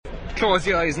close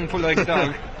your eyes and pull like a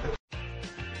dog.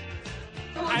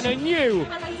 And a new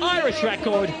Irish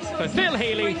record for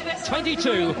Fehily,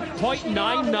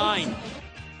 22.99.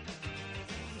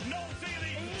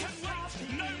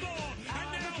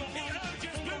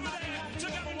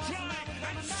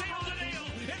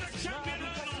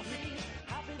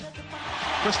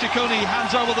 Christy Cooney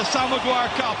hands over the Sam Maguire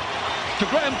Cup to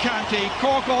Graham Canty,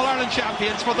 Cork All-Ireland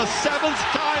champions for the 7th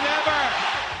time ever.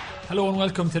 Hello and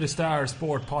welcome to the Star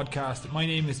Sport Podcast. My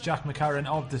name is Jack McCarran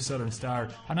of the Southern Star,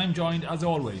 and I'm joined as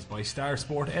always by Star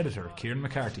Sport editor Kieran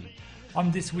McCarthy.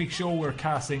 On this week's show we're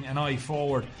casting an eye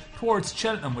forward towards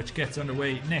Cheltenham, which gets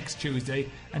underway next Tuesday,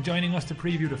 and joining us to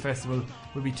preview the festival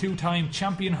will be two-time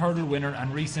champion hurdle winner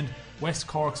and recent West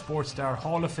Cork Sports Star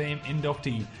Hall of Fame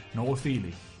inductee Noel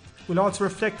Fehily. We'll also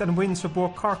reflect on wins for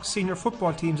both Cork senior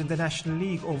football teams in the National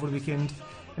League over the weekend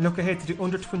and look ahead to the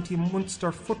Under-20 Munster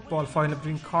football final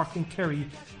between Cork and Kerry,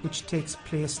 which takes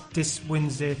place this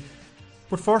Wednesday.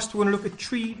 But first, we're going to look at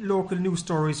three local news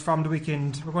stories from the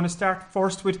weekend. We're going to start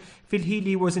first with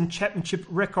Fehily was in championship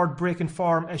record-breaking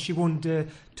form as she won the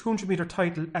 200-metre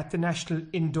title at the National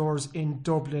Indoors in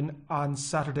Dublin on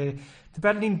Saturday. The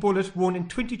Ballyleen Bullet won in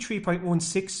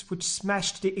 23.16, which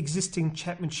smashed the existing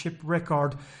championship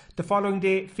record. The following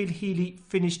day, Fehily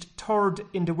finished third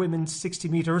in the women's 60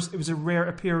 metres. It was a rare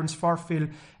appearance for Phil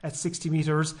at 60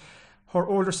 metres. Her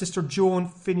older sister Joan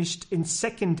finished in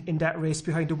second in that race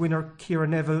behind the winner Ciara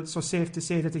Neville, so safe to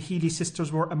say that the Healy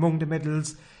sisters were among the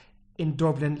medals in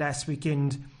Dublin last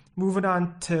weekend. Moving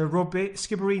on to rugby,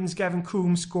 Skibbereen's Gavin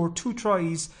Coombs scored 2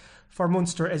 tries for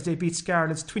Munster as they beat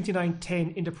Scarlets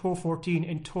 29-10 in the Pro 14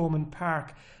 in Thomond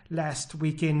Park last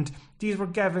weekend. These were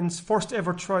Gavin's first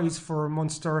ever tries for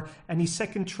Munster, and his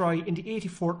second try in the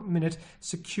 84th minute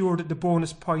secured the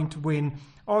bonus point win.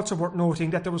 Also worth noting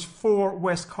that there was 4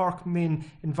 West Cork men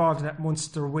involved in that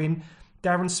Munster win.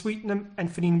 Darren Sweetenham and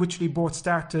Fineen Wycherley both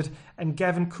started, and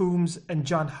Gavin Coombs and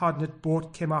John Hodnett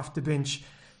both came off the bench.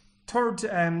 Third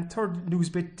news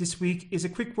bit this week is a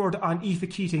quick word on Aoife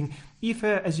Keating. Aoife,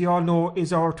 as you all know,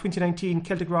 is our 2019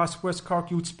 Celtic Ross West Cork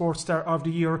Youth Sports Star of the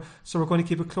Year, so we're going to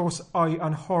keep a close eye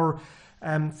on her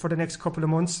for the next couple of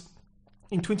months.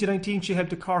 In 2019, she helped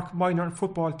the Cork minor and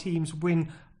football teams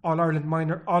win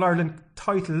All-Ireland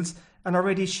titles, and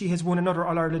already she has won another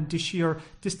All-Ireland this year.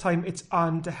 This time it's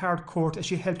on the hard court as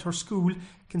she helped her school,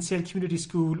 Kinsale Community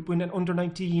School, win an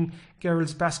Under-19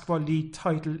 Girls Basketball League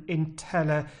title in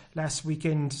Tala last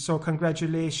weekend. So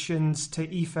congratulations to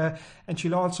Aoife, and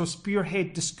she'll also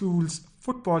spearhead the school's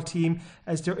football team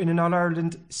as they're in an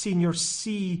All-Ireland Senior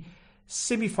C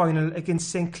semi-final against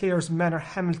St. Clair's Manor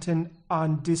Hamilton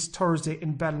on this Thursday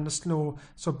in Ballinasloe.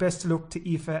 So best of luck to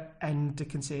Aoife and the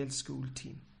Kinsale school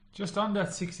team. Just on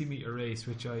that 60 metre race,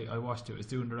 which I watched, it was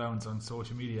doing the rounds on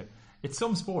social media. It's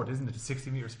some sport, isn't it, a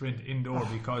 60 metre sprint indoor,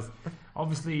 because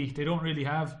obviously they don't really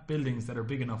have buildings that are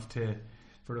big enough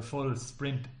for the full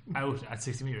sprint out at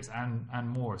 60 metres and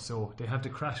more. So they have the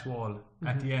crash wall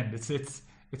at the end. It's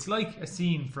like a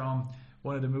scene from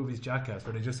one of the movies Jackass,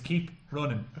 where they just keep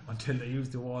running until they use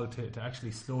the wall to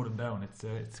actually slow them down.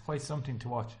 It's quite something to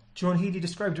watch. Joan Healy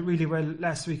described it really well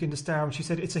last week in the Star, and she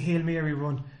said it's a Hail Mary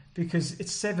run because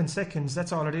it's 7 seconds,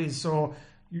 that's all it is. So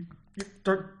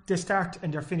they start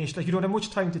and they're finished. Like, you don't have much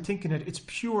time to think in it. It's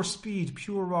pure speed,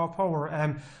 pure raw power.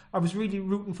 I was really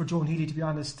rooting for Joan Healy, to be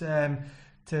honest, to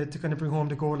kind of bring home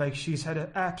the goal. Like, she's had an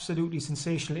absolutely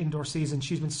sensational indoor season.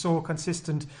 She's been so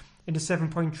consistent in the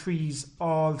 7.3s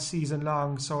all season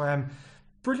long. So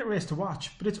brilliant race to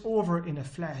watch, but it's over in a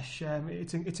flash.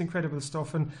 It's incredible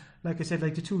stuff. And like I said,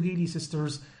 like the 2 Healy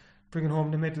sisters bringing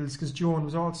home the medals, because Joan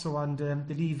was also on the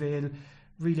Lee Vale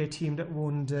relay team that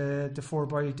won the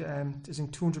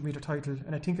 4x 200 metre title,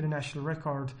 and I think in a national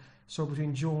record. So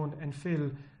between Joan and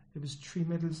Phil, it was 3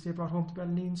 medals they brought home to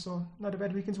Ballyleen, so not a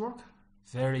bad weekend's work.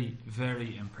 Very,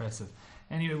 very impressive.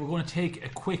 Anyway, we're going to take a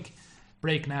quick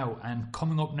break now, and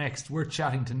coming up next, we're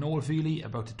chatting to Noel Fehily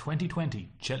about the 2020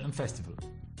 Cheltenham Festival.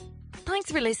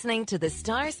 Thanks for listening to the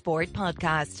Star Sport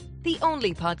Podcast, the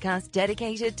only podcast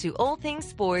dedicated to all things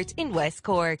sport in West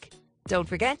Cork. Don't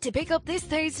forget to pick up this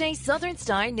Thursday's Southern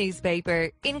Star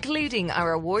newspaper, including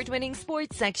our award-winning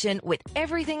sports section with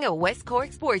everything a West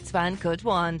Cork sports fan could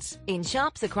want. In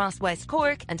shops across West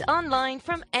Cork and online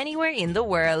from anywhere in the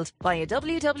world via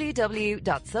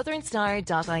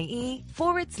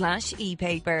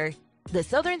www.southernstar.ie/e-paper. The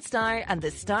Southern Star and the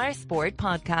Star Sport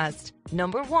Podcast,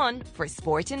 #1 for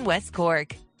sport in West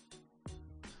Cork.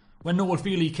 When Noel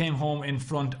Fehily came home in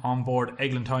front on board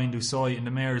Eglantine du Soy in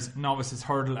the Mayor's Novices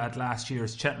Hurdle at last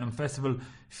year's Cheltenham Festival,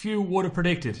 few would have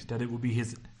predicted that it would be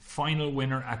his final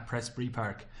winner at Prestbury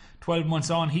Park. 12 months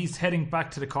on, he's heading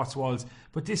back to the Cotswolds,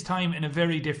 but this time in a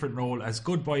very different role as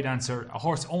Goodbye Dancer, a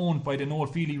horse owned by the Noel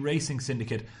Fehily Racing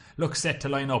Syndicate, looks set to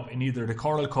line up in either the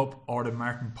Coral Cup or the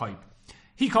Martin Pipe.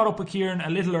 He caught up with Kieran a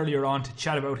little earlier on to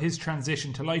chat about his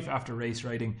transition to life after race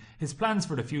riding, his plans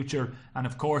for the future, and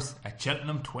of course a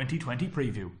Cheltenham 2020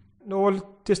 preview.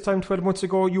 Noel, this time 12 months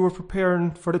ago you were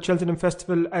preparing for the Cheltenham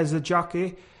Festival as a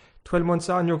jockey. 12 months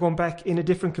on, you're going back in a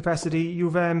different capacity.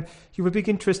 You've a big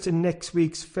interest in next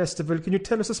week's festival. Can you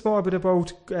tell us a small bit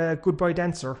about Goodbye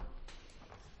Dancer?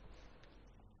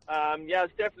 Yeah,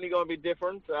 it's definitely going to be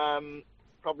different.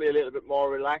 Probably a little bit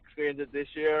more relaxed going into this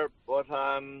year, but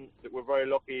we're very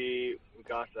lucky. We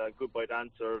got Goodbye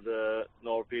Dancer, the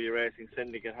Noel Fehily Racing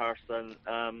Syndicate horse,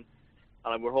 and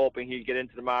we're hoping he'll get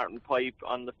into the Martin Pipe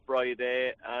on the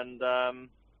Friday, and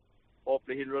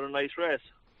hopefully he'll run a nice race.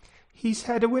 He's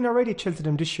had a win already at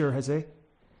Cheltenham this year, has he?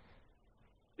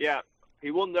 Yeah,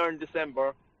 he won there in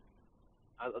December.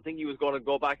 I think he was going to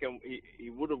go back and he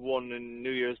would have won in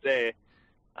New Year's Day.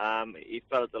 He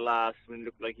fell at the last when it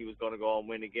looked like he was going to go and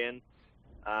win again.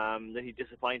 Then he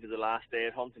disappointed the last day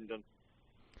at Huntingdon.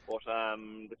 But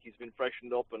he's been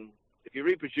freshened up, and if he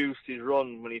reproduced his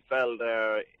run when he fell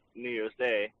there New Year's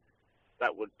Day,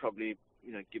 that would probably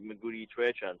give him a good each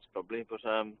way chance probably. But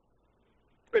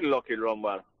pretty lucky to run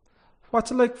well. What's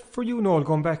it like for you, Noel,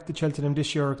 going back to Cheltenham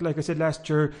this year? Like I said, last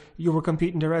year you were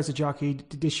competing there as a jockey.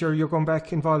 This year you're going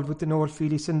back involved with the Noel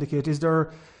Fehily Syndicate. Is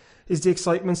the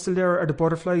excitement still there? Are the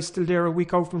butterflies still there a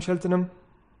week out from Cheltenham?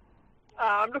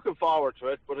 I'm looking forward to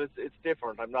it, but it's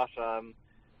different. I'm not. I'm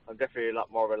definitely a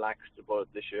lot more relaxed about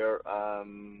it this year. I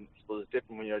suppose it's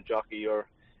different when you're a jockey.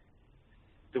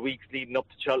 The weeks leading up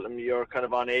to Cheltenham, you're kind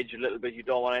of on edge a little bit. You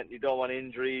don't want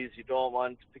injuries. You don't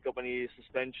want to pick up any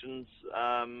suspensions.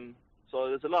 So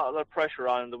there's a lot of pressure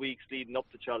on the weeks leading up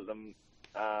to Cheltenham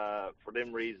for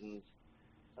them reasons.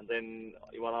 And then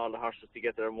you want all the horses to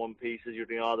get there in one piece as you're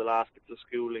doing all the last bits of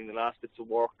schooling, the last bits of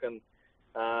work. And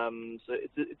so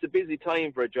it's a busy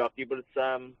time for a jockey, but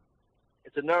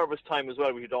it's a nervous time as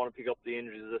well, where you don't want to pick up the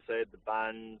injuries, as I said, the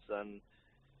bands, and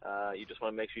you just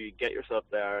want to make sure you get yourself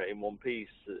there in one piece,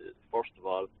 first of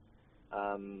all.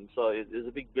 So there's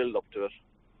a big build-up to it.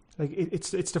 Like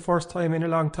it's the first time in a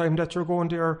long time that you're going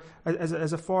there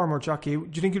as a former jockey. Do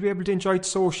you think you'll be able to enjoy it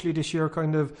socially this year,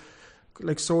 kind of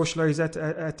like socialise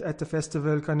at the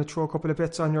festival, kind of throw a couple of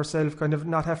bets on yourself, kind of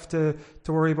not have to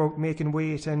worry about making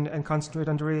weight and concentrate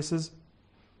on the races?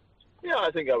 Yeah,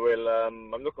 I think I will.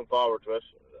 I'm looking forward to it.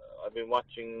 I've been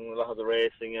watching a lot of the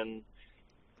racing and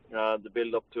the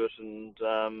build up to it, and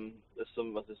there's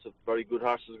some very good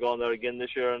horses going there again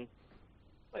this year, and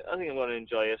I think I'm going to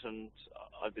enjoy it, and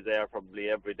I'll be there probably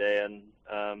every day, and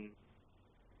I'm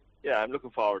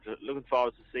looking forward to it. Looking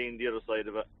forward to seeing the other side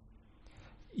of it.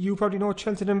 You probably know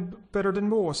Cheltenham better than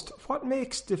most. What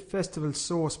makes the festival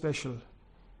so special?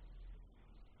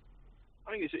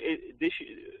 I think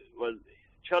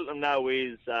Cheltenham now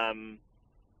is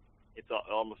it's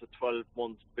almost a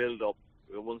 12-month build-up.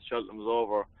 Once Cheltenham's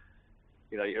over,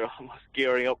 you're almost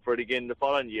gearing up for it again the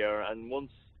following year. And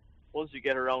once you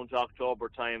get around to October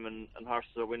time and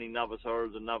horses are winning novice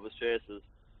hurls and novice chases,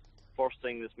 first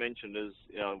thing that's mentioned is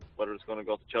whether it's going to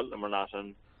go to Cheltenham or not.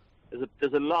 And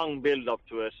there's a long build up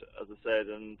to it, as I said,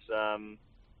 and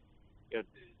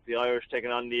the Irish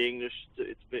taking on the English,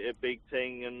 it's a big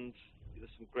thing, and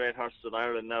there's some great horses in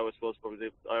Ireland now. I suppose probably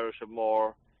the Irish have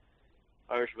a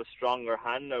stronger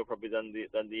hand now probably than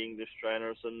the English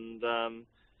trainers, and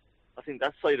I think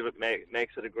that side of it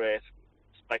makes it a great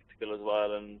spectacle as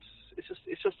well. And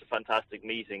it's just a fantastic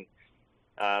meeting.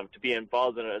 To be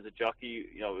involved in it as a jockey,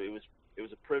 it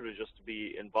was a privilege just to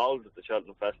be involved with the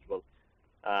Cheltenham Festival.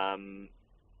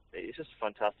 It's just a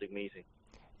fantastic meeting.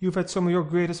 You've had some of your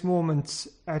greatest moments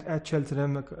at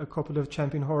Cheltenham, a couple of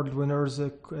champion hurdle winners,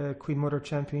 a Queen Mother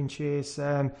champion chase.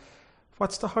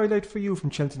 What's the highlight for you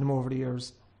from Cheltenham over the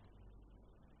years?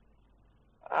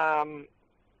 I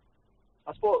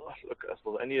suppose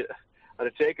I'd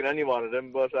have taken any one of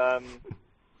them, but I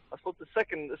suppose the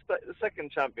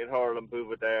second champion hurl in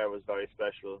Bouva there was very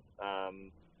special.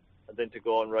 And then to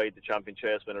go and ride the champion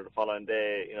chase winner the following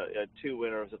day, you had two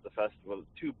winners at the festival,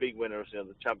 two big winners,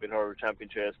 the champion hurl, champion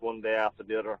chase, one day after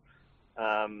the other.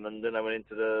 And then I went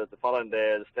into the following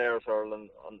day, the stairs hurl, and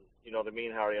the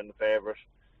Mean Harry and the favourite.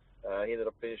 He ended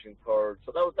up finishing third.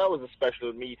 So that was a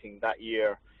special meeting that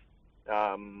year.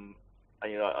 And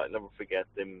I'll never forget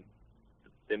them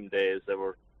days. They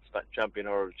were champion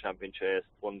hurl, champion chase,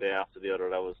 one day after the other.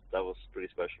 That was pretty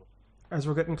special. As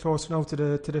we're getting closer now to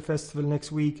the festival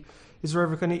next week, is there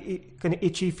ever kind of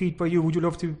itchy feet by you? Would you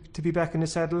love to be back in the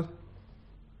saddle?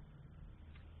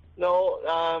 No,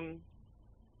 I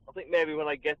think maybe when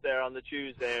I get there on the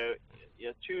Tuesday,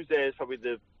 Tuesday is probably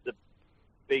the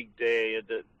big day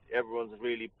that everyone's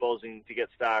really buzzing to get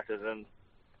started, and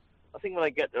I think when I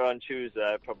get there on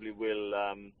Tuesday, I probably will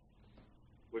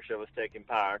wish I was taking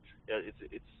part.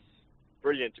 It's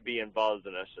brilliant to be involved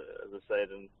in it, as I said,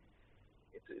 and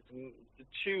it's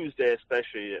Tuesday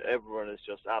especially. Everyone is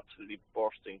just absolutely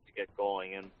bursting to get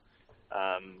going, and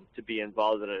to be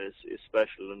involved in it is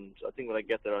special. And I think when I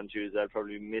get there on Tuesday, I'll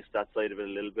probably miss that side of it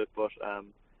a little bit, but at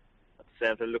the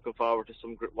same time, looking forward to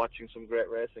watching some great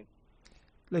racing.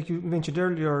 Like you mentioned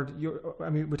earlier,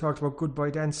 we talked about Goodbye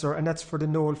Dancer, and that's for the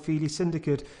Noel Fehily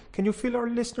Syndicate. Can you fill our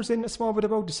listeners in a small bit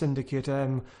about the syndicate?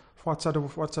 What sort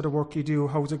of work you do?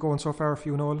 How's it going so far for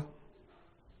you, Noel?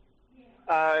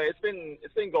 It's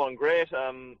been going great.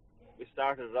 We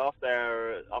started it off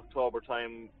there October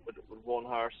time with one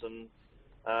horse, and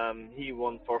he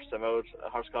won first time out. A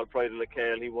horse called Pride of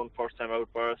Lecale. He won first time out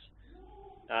for us.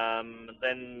 And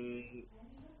then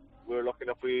we were looking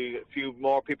if a few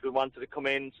more people wanted to come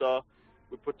in, so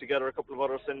we put together a couple of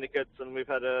other syndicates, and we've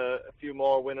had a few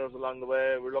more winners along the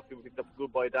way. We're lucky we picked up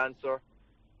Goodbye Dancer.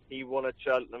 He won at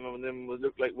Cheltenham, and then we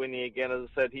looked like Winnie again. As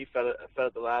I said, he fell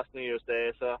at the last New Year's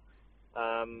Day, so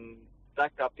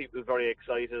that got people very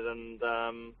excited, and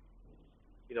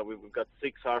we've got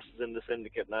 6 horses in the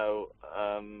syndicate now,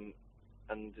 and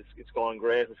it's going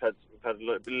great. We've had a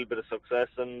little bit of success,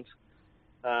 and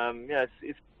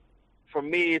it's for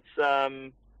me, it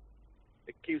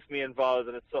keeps me involved,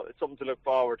 and it's something to look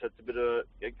forward to.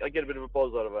 I get a bit of a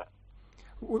buzz out of it.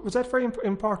 Was that very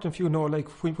important for you, like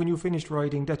when you finished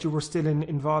riding, that you were still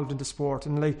involved in the sport,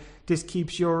 and like this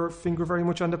keeps your finger very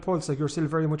much on the pulse, like you're still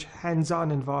very much hands-on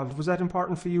involved? Was that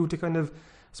important for you to kind of, I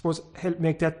suppose, help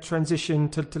make that transition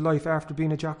to life after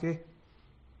being a jockey?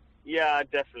 Yeah,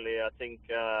 definitely. I think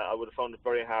I would have found it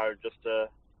very hard just to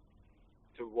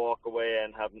walk away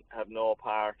and have no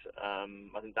part. I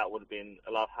think that would have been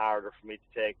a lot harder for me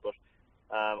to take, but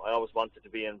I always wanted to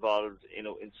be involved,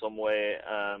 in some way.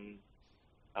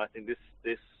 I think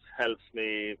this helps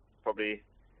me probably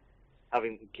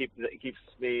keeps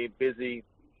me busy,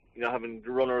 having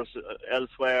runners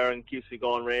elsewhere, and keeps me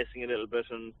going racing a little bit.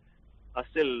 And I'm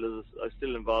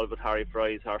still involved with Harry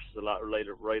Fry's horses a lot.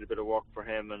 Write a bit of work for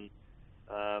him, and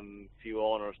a few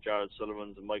owners, Jared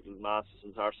Sullivan's and Michael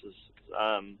Masterson's horses.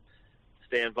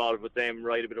 Stay involved with them,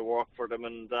 write a bit of work for them,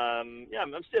 and I'm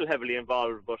still heavily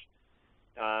involved, but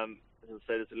as I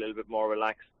said, it's a little bit more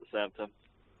relaxed at the same time.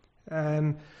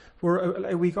 We're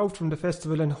a week out from the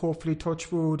festival, and hopefully,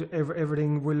 touch wood,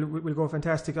 everything will go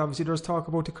fantastic. Obviously, there's talk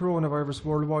about the coronavirus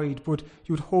worldwide, but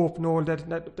you'd hope, Noel,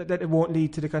 that it won't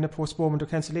lead to the kind of postponement or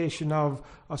cancellation of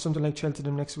something like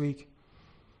Cheltenham next week.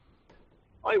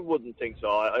 I wouldn't think so.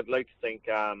 I'd like to think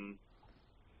it'll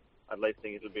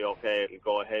be okay. It'll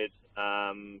go ahead.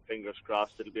 Fingers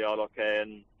crossed, it'll be all okay,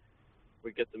 and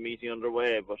we get the meeting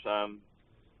underway. But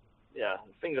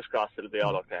fingers crossed, it'll be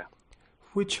all okay.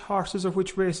 Which horses or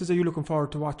which races are you looking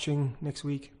forward to watching next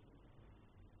week?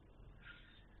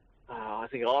 I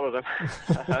think all of them.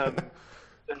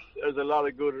 There's a lot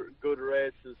of good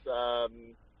races.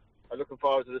 I'm looking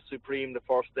forward to the Supreme the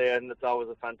first day, and it's always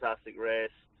a fantastic race.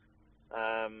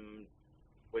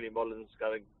 Willie Mullins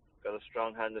got a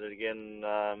strong hand in it again.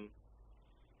 The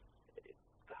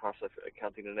horse, I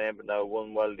can't think of the name, but now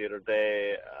won well the other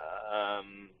day.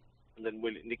 And then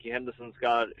Nicky Henderson's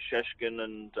got Sheshkin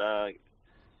and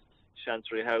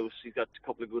Chancery House. He's got a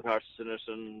couple of good horses in it,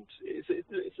 and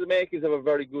it's the makings of a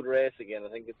very good race again. I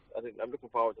think I'm looking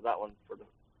forward to that one for the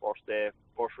first day.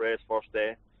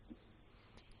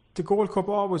 The Gold Cup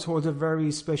always holds a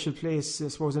very special place, I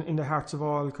suppose, in the hearts of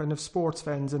all kind of sports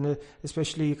fans, and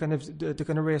especially kind of the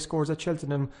kind of race scores at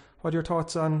Cheltenham. What are your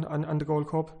thoughts on the Gold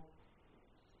Cup?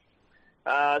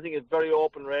 I think it's a very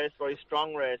open race, very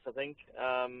strong race. I think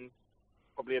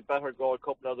probably a better Gold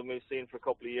Cup now than we've seen for a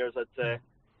couple of years, I'd say.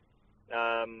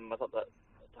 I thought that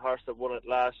the horse that won it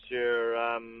last year,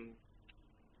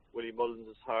 Willie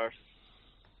Mullins' horse,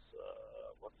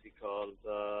 what's he called?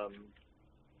 The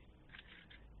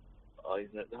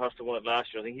horse that won it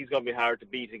last year, I think he's going to be hard to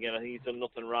beat again. I think he's done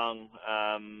nothing wrong.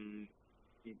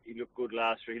 He looked good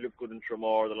last year. He looked good in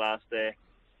Tremor the last day.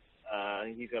 I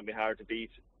think he's going to be hard to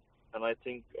beat. And I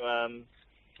think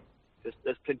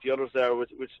there's plenty others there with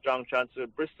strong chances.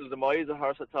 Bristol Demise, a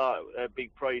horse I thought a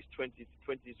big price, 20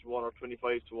 to 1 or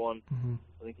 25 to 1. Mm-hmm.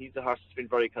 I think he's a horse that's been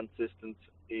very consistent.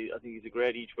 I think he's a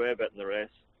great each way bet in the race.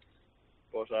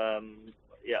 But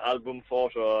Album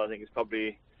Photo, I think is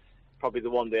probably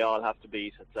the one they all have to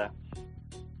beat, I'd say.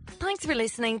 Thanks for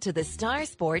listening to the Star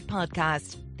Sport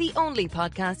Podcast, the only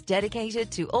podcast dedicated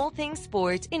to all things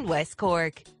sport in West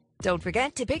Cork. Don't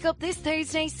forget to pick up this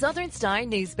Thursday's Southern Star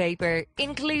newspaper,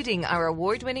 including our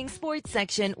award-winning sports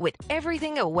section with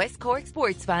everything a West Cork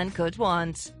sports fan could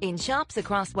want. In shops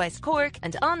across West Cork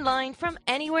and online from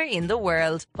anywhere in the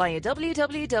world via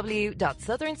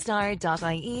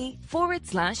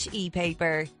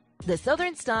www.southernstar.ie/e-paper. The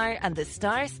Southern Star and the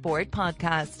Star Sport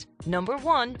Podcast.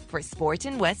 #1 for sport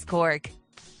in West Cork.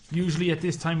 Usually at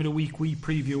this time of the week we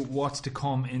preview what's to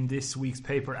come in this week's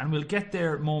paper, and we'll get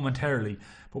there momentarily,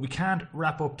 but we can't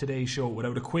wrap up today's show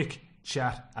without a quick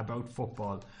chat about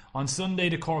football. On Sunday,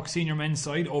 the Cork senior men's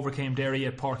side overcame Derry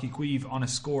at Páirc Uí Chaoimh on a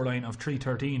scoreline of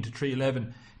 3-13 to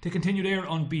 3-11 to continue their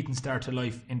unbeaten start to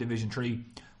life in Division 3,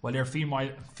 while their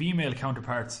female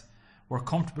counterparts were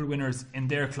comfortable winners in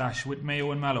their clash, with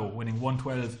Mayo and Mallow winning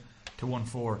 112 to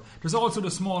 1-4. There's also the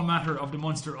small matter of the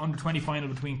Munster under-20 final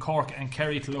between Cork and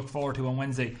Kerry to look forward to on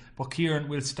Wednesday. But Kieran,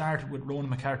 we'll start with Ronan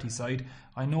McCarthy's side.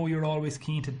 I know you're always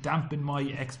keen to dampen my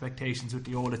expectations with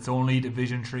the old "it's only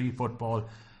Division 3 football,"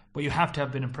 but you have to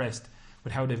have been impressed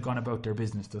with how they've gone about their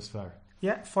business thus far.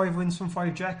 Yeah, 5 wins from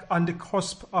 5, Jack. On the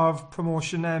cusp of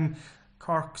promotion,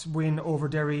 Cork's win over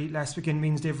Derry last weekend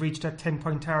means they've reached that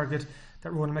 10-point target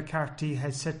that Ronan McCarthy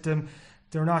has set them.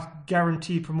 They're not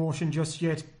guaranteed promotion just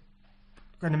yet,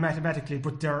 kind of mathematically,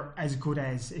 but they're as good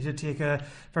as. It'll take a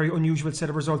very unusual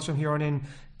set of results from here on in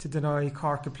to deny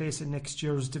Cork a place in next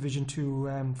year's Division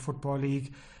 2 Football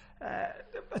League.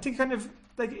 I think kind of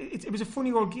like it was a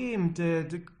funny old game,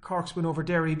 the Cork's win over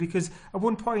Derry, because at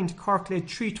one point Cork led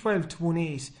 3-12 to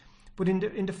 1-8, but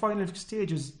in the final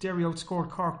stages Derry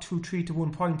outscored Cork 2-3 to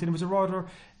 1 point, and it was a rather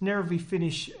nervy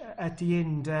finish at the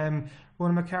end.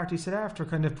 Ronan McCarthy said after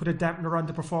kind of put a dampener on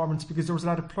the performance because there was a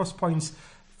lot of plus points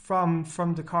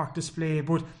from the Cork display,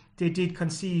 but they did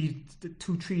concede the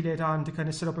 2-3 late on to kind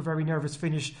of set up a very nervous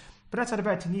finish. But that's not a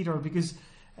bad thing either, because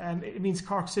it means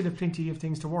Cork still have plenty of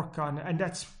things to work on, and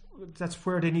that's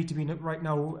where they need to be right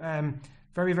now.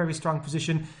 Very, very strong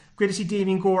position. Great to see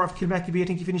Damien Gore of Kilmacabea. I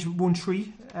think he finished with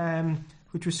 1-3,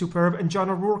 which was superb. And John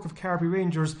O'Rourke of Carbery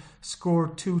Rangers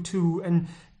scored 2-2. And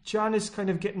John is kind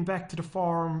of getting back to the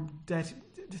form that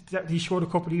he showed a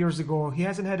couple of years ago. He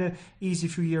hasn't had an easy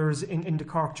few years in the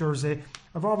Cork jersey.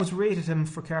 I've always rated him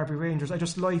for Carbery Rangers. I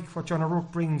just like what John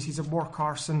O'Rourke brings. He's a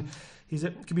workhorse and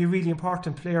can be a really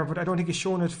important player, but I don't think he's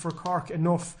shown it for Cork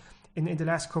enough in the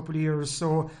last couple of years.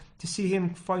 So to see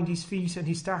him find his feet, and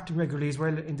he's starting regularly as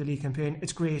well in the league campaign,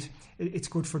 it's great. It's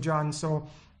good for John. So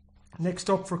next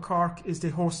up for Cork is they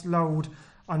host Louth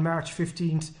on March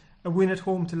 15th. A win at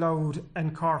home to Louth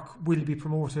and Cork will be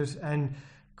promoted, and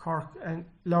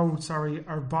Louth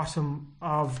are bottom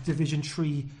of Division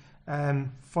 3,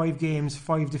 5 games,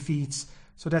 5 defeats.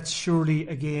 So that's surely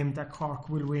a game that Cork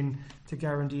will win to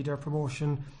guarantee their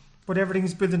promotion. But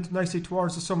everything's building nicely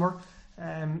towards the summer.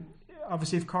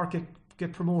 Obviously, if Cork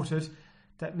get promoted,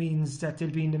 that means that they'll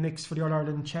be in the mix for the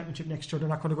All-Ireland Championship next year. They're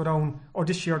not going to go down, or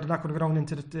this year, they're not going to go down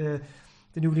into the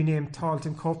newly named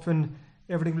Tailteann Cup, and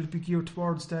everything will be geared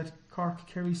towards that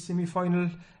Cork-Kerry semi-final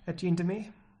at the end of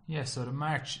May. Yeah, so the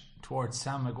march towards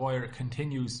Sam Maguire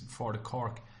continues for the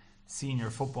Cork senior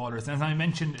footballers. And as I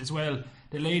mentioned as well,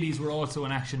 the ladies were also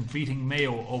in action, beating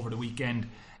Mayo over the weekend.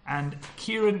 And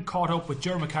Kieran caught up with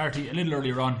Ger McCarthy a little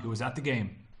earlier on, who was at the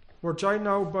game. We're joined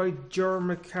now by Ger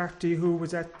McCarthy, who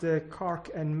was at the Cork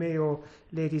and Mayo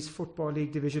Ladies Football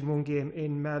League Division 1 game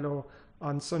in Mallow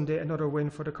on Sunday. Another win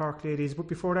for the Cork ladies. But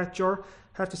before that, Ger,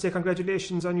 I have to say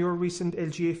congratulations on your recent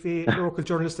LGFA Local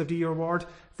Journalist of the Year award.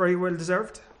 Very well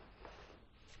deserved.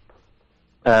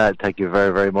 Thank you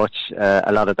very, very much.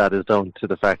 A lot of that is down to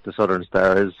the fact the Southern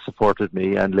Star has supported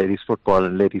me and ladies football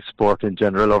and ladies sport in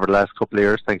general over the last couple of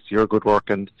years, thanks to your good work.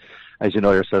 And as you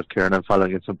know yourself, Kieran, I'm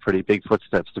following in some pretty big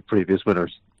footsteps to previous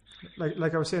winners.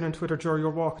 Like I was saying on Twitter, Joe, you're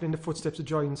walking in the footsteps of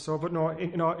giants. So, but no,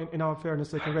 in all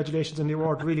fairness, congratulations on the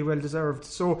award, really well deserved.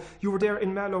 So you were there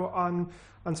in Mallow on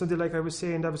Sunday, like I was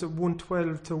saying, that was a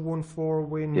 112 to 1-4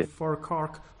 win for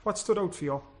Cork. What stood out for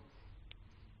you?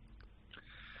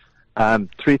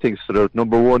 3 things stood out.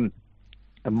 Number 1,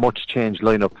 a much changed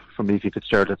lineup from Leafy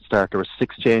Fitzgerald at the start. There were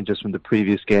 6 changes from the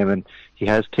previous game, and he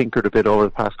has tinkered a bit over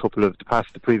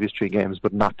the previous 3 games,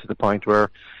 but not to the point where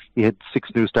he had 6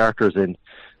 new starters in.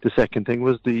 The second thing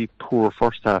was the poor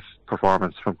first half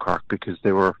performance from Cork, because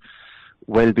they were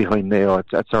well behind Mayo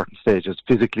at certain stages.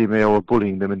 Physically, Mayo were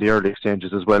bullying them in the early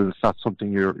exchanges as well, and it's not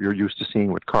something you're used to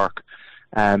seeing with Cork.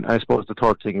 And I suppose the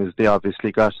third thing is they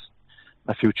obviously got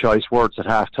a few choice words at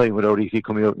half time without Leafy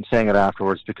coming out and saying it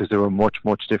afterwards, because they were a much,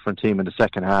 much different team in the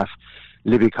second half.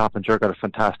 Libby Coppinger got a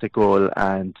fantastic goal,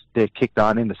 and they kicked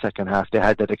on in the second half. They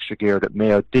had that extra gear that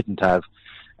Mayo didn't have,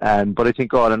 But I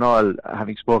think all in all,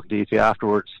 having spoken to Aoife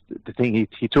afterwards, the thing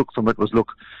he took from it was,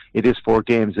 look, it is 4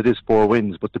 games, it is 4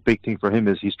 wins, but the big thing for him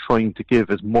is he's trying to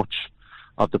give as much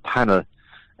of the panel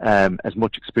as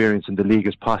much experience in the league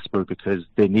as possible, because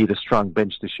they need a strong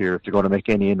bench this year if they're going to make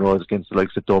any inroads against the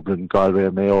likes of Dublin, Galway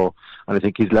and Mayo, and I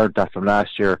think he's learned that from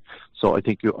last year. So I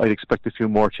think I'd expect a few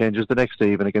more changes the next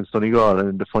day, even against Donegal and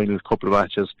in the final couple of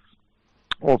matches.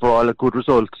 Overall, a good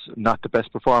result, not the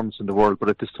best performance in the world, but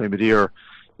at this time of the year,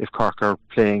 if Cork are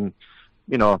playing,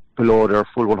 below their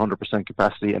full 100%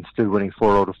 capacity and still winning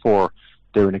 4 out of 4,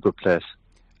 they're in a good place.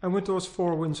 And with those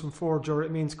 4 wins from 4, Ger,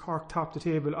 it means Cork top the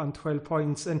table on 12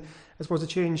 points. And I suppose the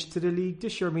change to the league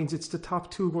this year means it's the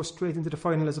top 2 go straight into the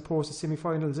final as opposed to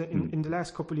semi-finals in the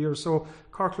last couple of years. So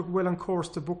Cork look well on course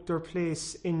to book their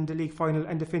place in the league final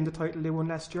and defend the title they won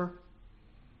last year.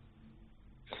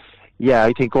 Yeah,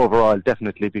 I think overall,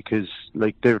 definitely, because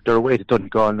they're away to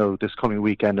Donegal now this coming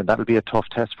weekend, and that'll be a tough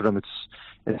test for them.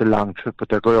 It's a long trip, but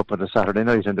they're going up on a Saturday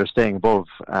night and they're staying above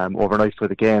overnight for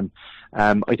the game.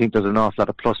 I think there's an awful lot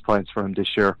of plus points for him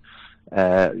this year.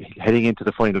 Heading into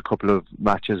the final couple of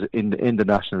matches in the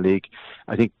National League,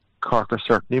 I think Cork are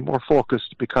certainly more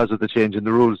focused because of the change in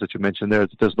the rules that you mentioned there.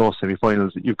 That there's no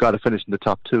semi-finals. You've got to finish in the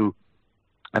top 2.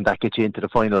 And that gets you into the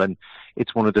final, and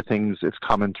it's one of the things, it's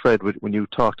common thread when you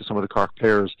talk to some of the Cork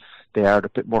players. They are a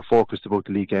bit more focused about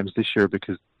the league games this year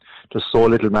because there's so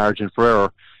little margin for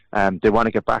error. They want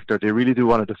to get back there. They really do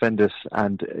want to defend this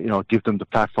and give them the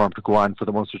platform to go on for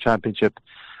the Munster Championship.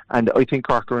 And I think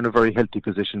Cork are in a very healthy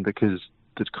position because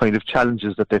the kind of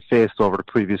challenges that they faced over the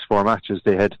previous 4 matches,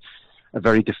 they had a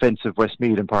very defensive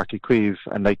Westmeath and Páirc Uí Chaoimh,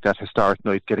 and that historic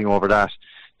night, getting over that.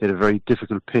 They had a very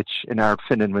difficult pitch in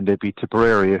Ardfinnan when they beat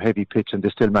Tipperary, a heavy pitch, and they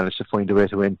still managed to find a way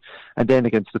to win. And then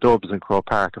against the Dubs in Croke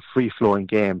Park, a free-flowing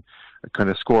game, a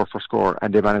kind of score for score,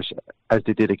 and they managed, as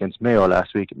they did against Mayo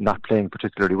last week, not playing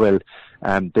particularly well.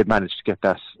 They managed to get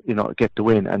that, get the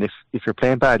win. And if you're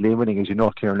playing badly and winning, as you know,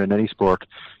 Kieran, in any sport,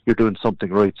 you're doing something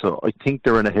right. So I think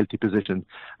they're in a healthy position,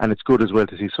 and it's good as well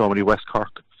to see so many West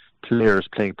Cork players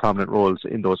playing prominent roles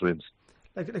in those wins.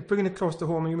 Like bringing it close to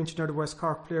home, and you mentioned the West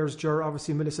Cork players, Ger,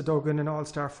 obviously Melissa Duggan, an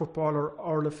all-star footballer,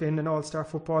 Orla Finn, an all-star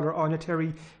footballer, Anya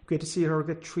Terry, great to see her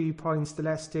get 3 points the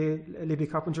last day. Libby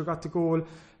Coppinger got the goal.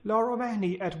 Laura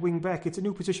O'Mahony at wing back, it's a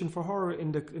new position for her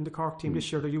in the Cork team this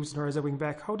year. They're using her as a wing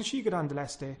back. How did she get on the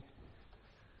last day?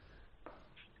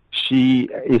 She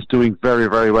is doing very,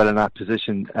 very well in that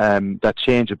position. That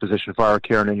change of position for her,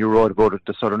 Kieran, and you wrote about it,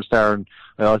 the Southern Star, and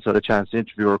I also had a chance to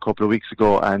interview her a couple of weeks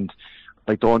ago, and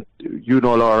you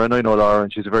know Laura and I know Laura,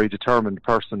 and she's a very determined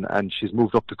person, and she's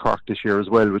moved up to Cork this year as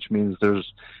well, which means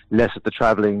there's less of the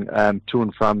travelling to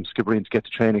and from Skibbereen to get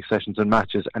to training sessions and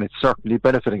matches, and it's certainly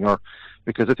benefiting her,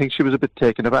 because I think she was a bit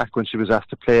taken aback when she was asked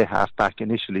to play half back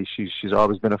initially. She's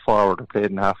always been a forward and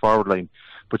played in half forward line,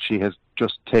 but she has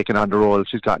just taken on the role.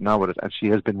 She's gotten on with it, and she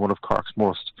has been one of Cork's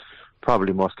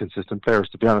probably most consistent players,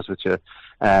 to be honest with you.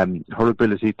 Her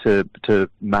ability to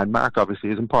man mark obviously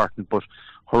is important, but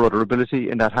her other ability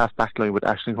in that half-back line with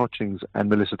Aisling Hutchings and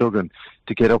Melissa Duggan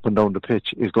to get up and down the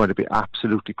pitch is going to be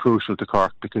absolutely crucial to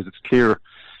Cork, because it's clear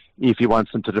if he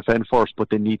wants them to defend first, but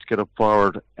they need to get up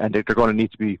forward, and they're going to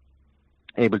need to be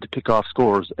able to pick off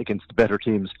scores against the better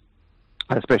teams,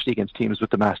 and especially against teams with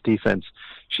the mass defence.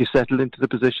 She's settled into the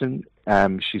position.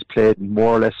 She's played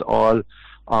more or less all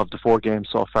of the 4 games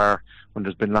so far, when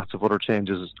there's been lots of other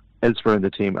changes elsewhere in the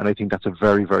team, and I think that's a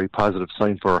very, very positive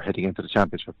sign for her heading into the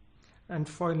championship. And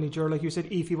finally, Ger, like you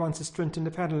said, Aoife wants to strengthen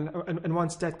the panel and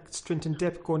wants that strengthened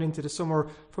depth going into the summer.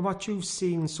 From what you've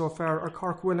seen so far, are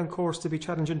Cork well on course to be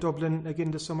challenging Dublin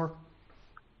again this summer?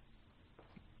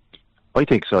 I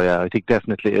think so, yeah. I think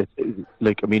definitely.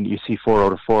 You see 4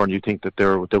 out of 4 and you think that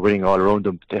they're winning all around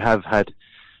them. They have had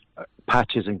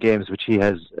patches in games which he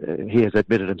has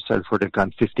admitted himself where they've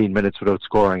gone 15 minutes without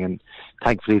scoring, and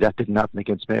thankfully that didn't happen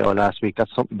against Mayo last week.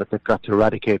 That's something that they've got to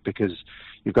eradicate, because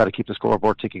you've got to keep the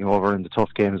scoreboard ticking over in the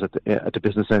tough games at the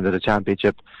business end of the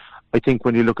championship. I think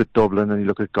when you look at Dublin and you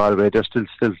look at Galway, they're still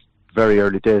very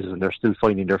early days and they're still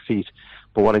finding their feet.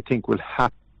 But what I think will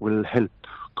help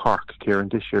Cork, Kieran,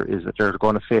 this year is that they're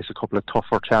going to face a couple of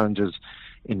tougher challenges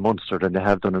in Munster than they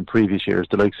have done in previous years.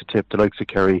 The likes of Tip, the likes of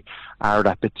Kerry are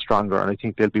that bit stronger, and I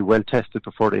think they'll be well tested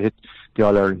before they hit the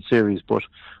All-Ireland series. But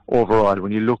overall,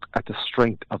 when you look at the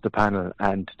strength of the panel,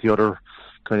 and the other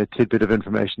kind of tidbit of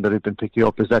information that I've been picking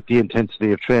up is that the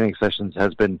intensity of training sessions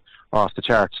has been off the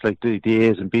charts. Like the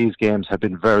A's and B's games have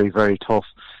been very, very tough.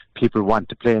 People want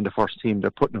to play in the first team.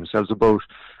 They're putting themselves about,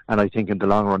 and I think in the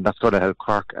long run that's going to help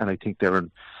Cork, and I think they're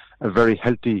in a very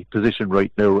healthy position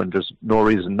right now, and there's no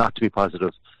reason not to be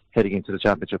positive heading into the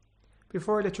championship.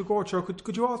 Before I let you go, Joe,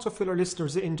 could you also fill our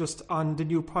listeners in just on the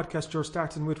new podcast you're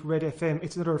starting with Red FM?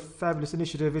 It's another fabulous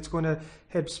initiative. It's going to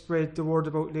help spread the word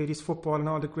about ladies football and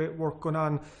all the great work going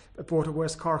on both at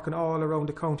West Cork and all around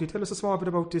the county. Tell us a small bit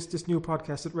about this new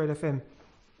podcast at Red FM.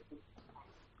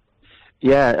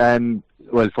 Yeah,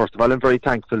 well, first of all, I'm very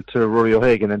thankful to Rory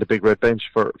O'Hagan and the Big Red Bench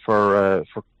for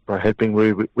helping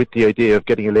with the idea of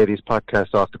getting a ladies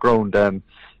podcast off the ground.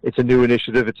 It's a new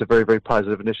initiative. It's a very, very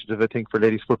positive initiative, I think, for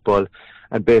ladies football.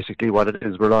 And basically what it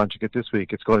is, we're launching it this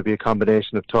week. It's going to be a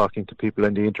combination of talking to people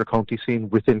in the inter-county scene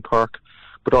within Cork,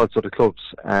 but also the clubs.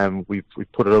 We've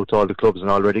put it out to all the clubs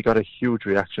and already got a huge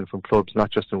reaction from clubs,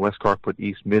 not just in West Cork, but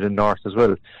East, Mid and North as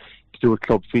well, to do a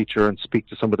club feature and speak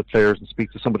to some of the players and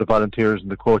speak to some of the volunteers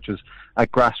and the coaches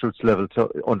at grassroots level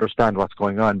to understand what's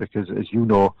going on. Because as you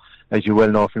well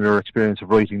know from your experience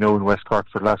of writing now in West Cork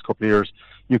for the last couple of years,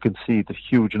 you can see the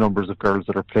huge numbers of girls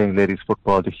that are playing ladies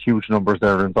football, the huge numbers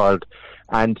that are involved.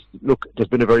 And look, there's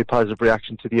been a very positive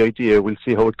reaction to the idea. We'll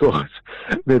see how it goes.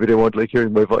 Maybe they won't like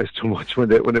hearing my voice too much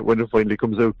when it finally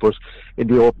comes out. But in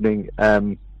the opening,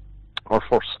 our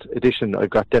first edition,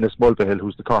 I've got Dennis Mulvihill,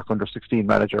 who's the Cork Under-16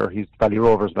 manager. He's Valley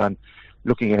Rovers man,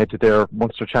 looking ahead to their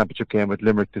Munster Championship game with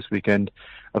Limerick this weekend.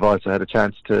 I've also had a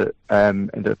chance to,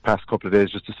 in the past couple of days,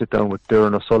 just to sit down with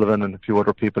Darren O'Sullivan and a few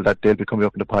other people that they'll be coming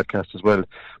up in the podcast as well.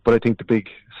 But I think the big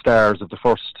stars of the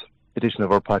first edition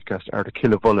of our podcast are the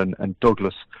Killavullen and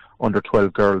Douglas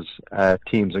under-12 girls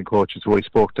teams and coaches who I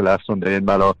spoke to last Sunday in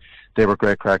Mallow. They were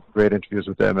great interviews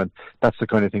with them, and that's the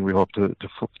kind of thing we hope to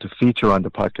feature on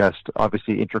the podcast.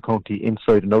 Obviously inter-county,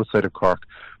 inside and outside of Cork,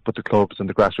 but the clubs and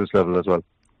the grassroots level as well.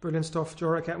 Brilliant stuff,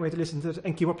 Joe. I can't wait to listen to it,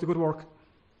 and keep up the good work.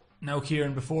 Now,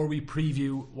 Kieran, before we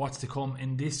preview what's to come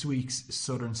in this week's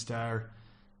Southern Star,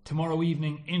 tomorrow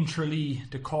evening in Tralee,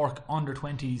 the Cork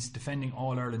Under-20s defending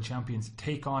All-Ireland champions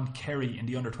take on Kerry in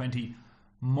the Under-20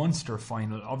 Munster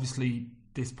final. Obviously,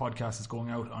 this podcast is going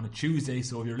out on a Tuesday,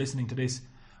 so if you're listening to this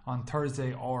on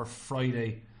Thursday or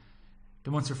Friday,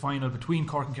 the Munster final between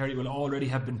Cork and Kerry will already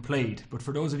have been played. But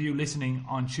for those of you listening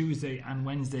on Tuesday and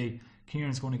Wednesday,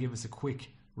 Kieran's going to give us a quick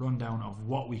rundown of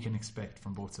what we can expect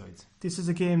from both sides. This is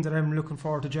a game that I'm looking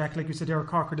forward to, Jack. Like you said, Derek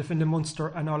Cork are defending Munster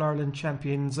and All-Ireland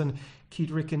champions, and Keith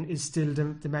Ricken is still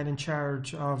the man in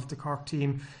charge of the Cork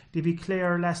team. They beat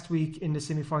Clare last week in the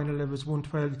semi-final. It was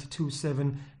 112 to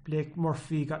 2-7. Blake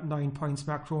Murphy got 9 points.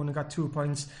 Mark Cronin got 2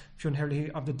 points. Fionn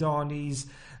Hurley of the Dawneys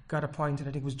got a point, and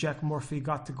I think it was Jack Murphy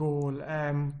got the goal.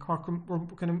 Cork were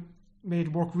kind of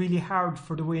made work really hard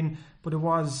for the win, but it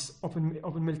was up in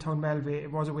Milltown Malbay.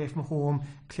 It was away from home.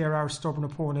 Clare are stubborn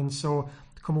opponents, so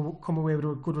to come away with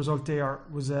a good result there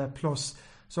was a plus.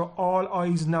 So all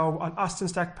eyes now on Austin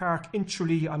Stack Park in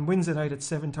Tralee on Wednesday night at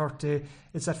 7:30.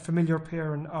 It's that familiar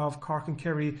pairing of Cork and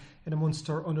Kerry in a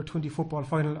Munster Under-20 football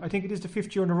final. I think it is the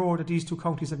 5th year in a row that these two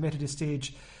counties have met at this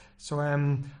stage. So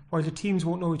while the teams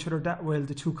won't know each other that well,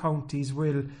 the two counties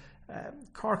will.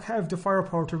 Cork have the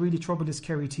firepower to really trouble this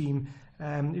Kerry team.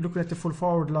 You're looking at the full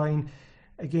forward line.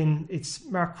 Again, it's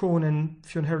Mark Cronin,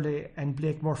 Fionn Hurley and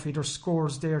Blake Murphy. There's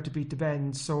scores there to beat the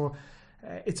bend. So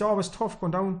it's always tough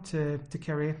going down to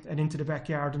Kerry and into the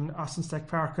backyard in Austin Stack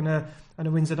Park on a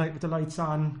Wednesday night with the lights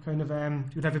on.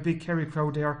 You'd have a big Kerry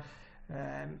crowd there.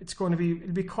 It'll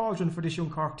be cauldron for this young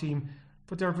Cork team,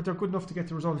 but they're good enough to get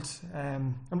the result.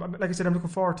 Like I said, I'm looking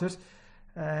forward to it.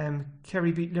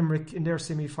 Kerry beat Limerick in their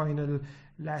semi-final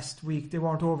last week. They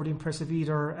weren't overly impressive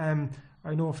either.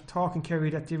 I know of talking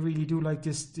Kerry that they really do like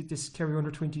this Kerry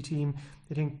Under-20 team.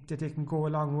 They think that they can go a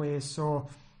long way, so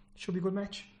it should be a good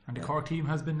match. And the Cork team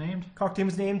has been named? Cork team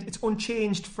is named. It's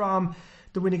unchanged from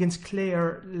the win against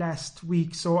Clare last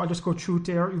week, so I'll just go through it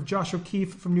there. You've Josh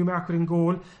O'Keefe from Newmarket in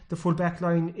goal. The full back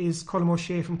line is Colm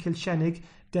O'Shea from Kilshannig,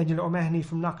 Daniel O'Mahony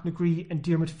from Knocknagree and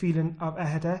Diarmuid Phelan of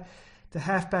Ahada. The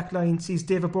half-back line sees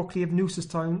David Buckley of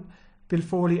Newcestown, Bill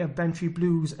Foley of Bantry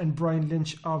Blues and Brian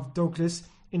Lynch of Douglas.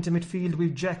 Into midfield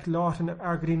we've Jack Lawton of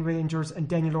Argadine Rangers and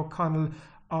Daniel O'Connell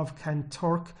of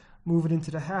Canturk. Moving into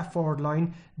the half-forward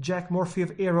line, Jack Murphy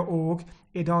of Éire Óg,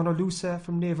 Aidan O'Lusa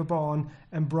from Neva Bawn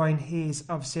and Brian Hayes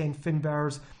of St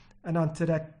Finbarrs. And onto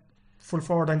that full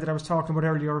forward line that I was talking about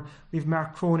earlier, we've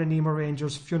Mark Cronin, Nemo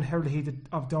Rangers, Fionn Hurley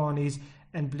of Dawneys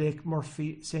and Blake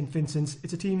Murphy, St Vincent's.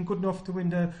 It's a team good enough to win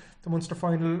the Munster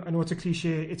final. I know it's a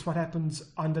cliche, it's what happens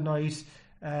on the night.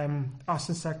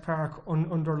 Austin Stack Park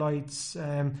under lights.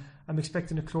 I'm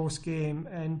expecting a close game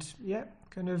and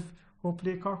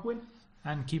hopefully a Cork win.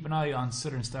 And keep an eye on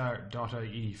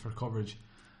southernstar.ie for coverage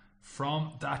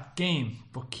from that game.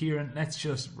 But Kieran, let's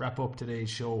just wrap up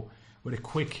today's show with a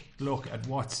quick look at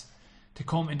what's to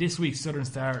come in this week's Southern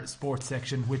Star sports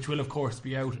section, which will of course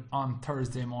be out on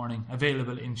Thursday morning,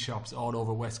 available in shops all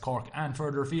over West Cork and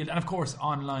further afield, and of course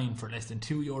online for less than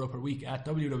 €2 per week at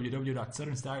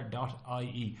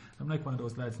www.southernstar.ie. I'm like one of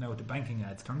those lads now with the banking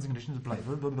ads, terms and conditions apply.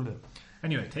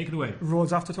 Anyway, take it away.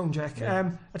 Rolls off the tongue, Jack.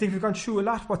 I think we've gone through a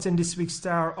lot what's in this week's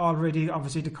Star already.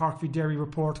 Obviously the Cork v Derry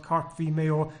report, Cork v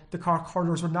Mayo. The Cork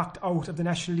hurlers were knocked out of the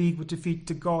National League with defeat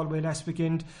to Galway last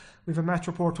weekend. We have a match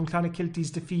report from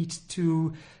Clonakilty's defeat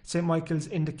to St Michael's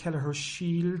in the Kelleher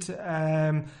Shield.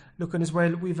 Looking as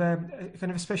well, we've a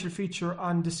kind of a special feature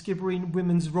on the Skibbereen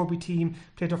women's rugby team.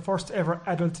 Played their first ever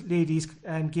adult ladies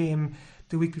game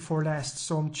the week before last.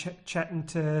 So I'm chatting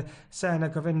to Sana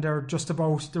Govinder just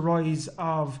about the rise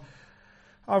of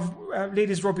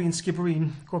ladies rugby in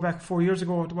Skibbereen. Go back 4 years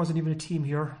ago, there wasn't even a team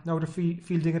here. Now they're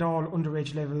fielding at all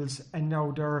underage levels, and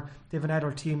now they have an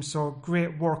adult team. So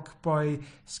great work by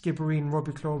Skibbereen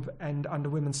Rugby Club, and on the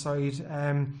women's side,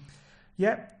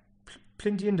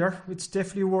 plenty in there. It's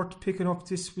definitely worth picking up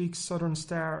this week's Southern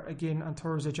Star again on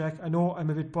Thursday, Jack. I know I'm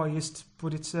a bit biased,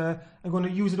 but it's I'm going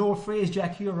to use an old phrase,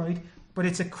 Jack, here, right? But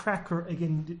it's a cracker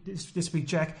again this week,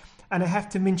 Jack. And I have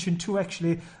to mention too,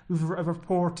 actually, we've a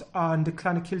report on the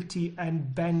Clonakilty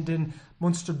and Bandon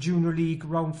Munster Junior League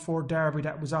Round 4 derby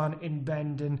that was on in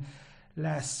Bandon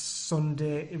last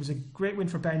Sunday. It was a great win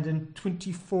for Bandon,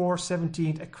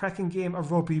 24-17, a cracking game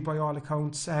of rugby by all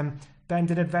accounts.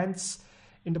 Bandon advance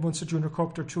in the Munster Junior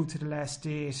Cup. They're through to the last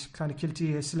 8.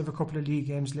 Clonakilty still have a couple of league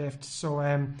games left. So,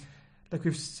 like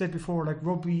we've said before, like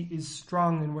rugby is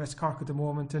strong in West Cork at the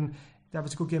moment, and that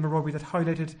was a good game of rugby that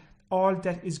highlighted all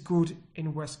that is good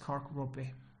in West Cork rugby.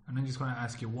 And I'm just going to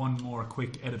ask you one more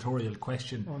quick editorial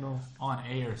question on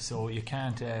air, so you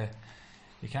can't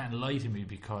lie to me,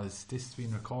 because this has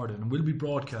been recorded and will be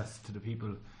broadcast to the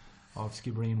people of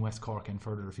Skibbereen, West Cork and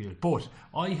further afield. But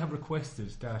I have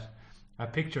requested that a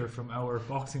picture from our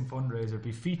boxing fundraiser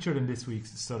be featured in this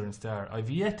week's Southern Star. I've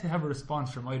yet to have a response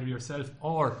from either yourself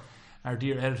or our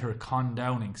dear editor Con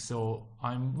Downing, so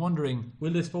I'm wondering,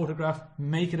 will this photograph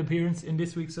make an appearance in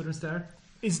this week's Southern Star?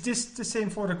 Is this the same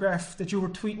photograph that you were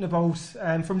tweeting about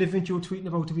from the event you were tweeting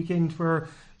about the weekend, where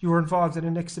you were involved in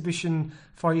an exhibition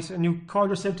fight and you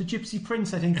called yourself the Gypsy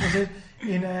Prince, I think, was it,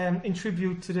 in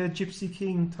tribute to the Gypsy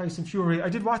King Tyson Fury? I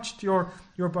did watch your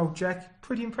bout, Jack.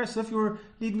 Pretty impressive. You were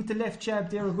leading with the left jab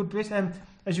there a good bit.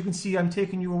 As you can see, I'm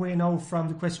taking you away now from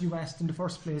the question you asked in the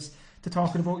first place to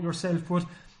talking about yourself, but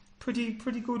pretty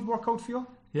good workout for you.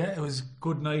 Yeah, it was a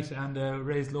good night, and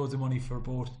raised loads of money for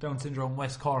both Down Syndrome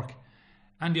West Cork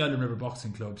and the Island River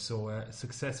Boxing Club. So a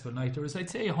successful night. There was, I'd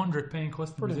say, 100 paying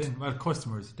customers in. Well,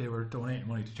 customers, they were donating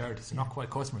money to charity, so not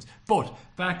quite customers. But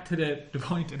back to the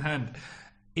point in hand,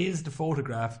 is the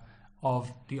photograph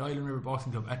of the Island River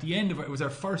Boxing Club. At the end of it, it was our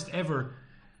first ever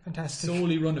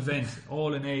solely run event,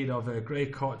 all in aid of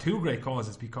two great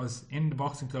causes, because in the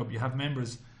boxing club you have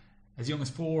members as young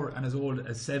as 4 and as old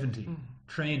as 70,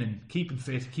 training, keeping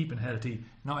fit, keeping healthy.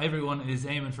 Not everyone is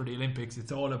aiming for the Olympics.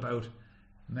 It's all about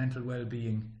mental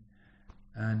well-being,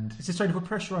 and it's just trying to put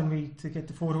pressure on me to get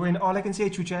the photo in. All I can say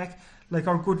to you, Jack, like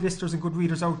our good listeners and good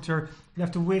readers out there, you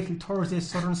have to wait till Thursday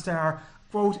Southern Star.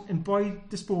 Go out and buy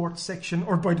the sports section,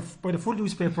 or buy the full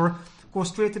newspaper. Go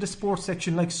straight to the sports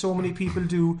section like so many people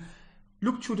do.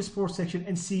 Look through the sports section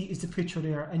and see is the picture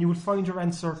there, and you will find your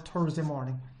answer Thursday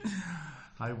morning.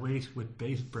 I wait with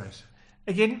bated breath.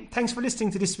 Again, thanks for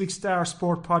listening to this week's Star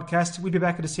Sport podcast. We'll be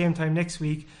back at the same time next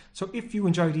week. So if you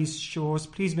enjoy these shows,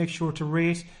 please make sure to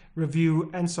rate,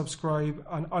 review and subscribe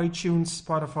on iTunes,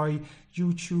 Spotify,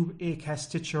 YouTube, Acast,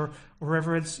 Stitcher, or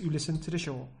wherever else you listen to the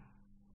show.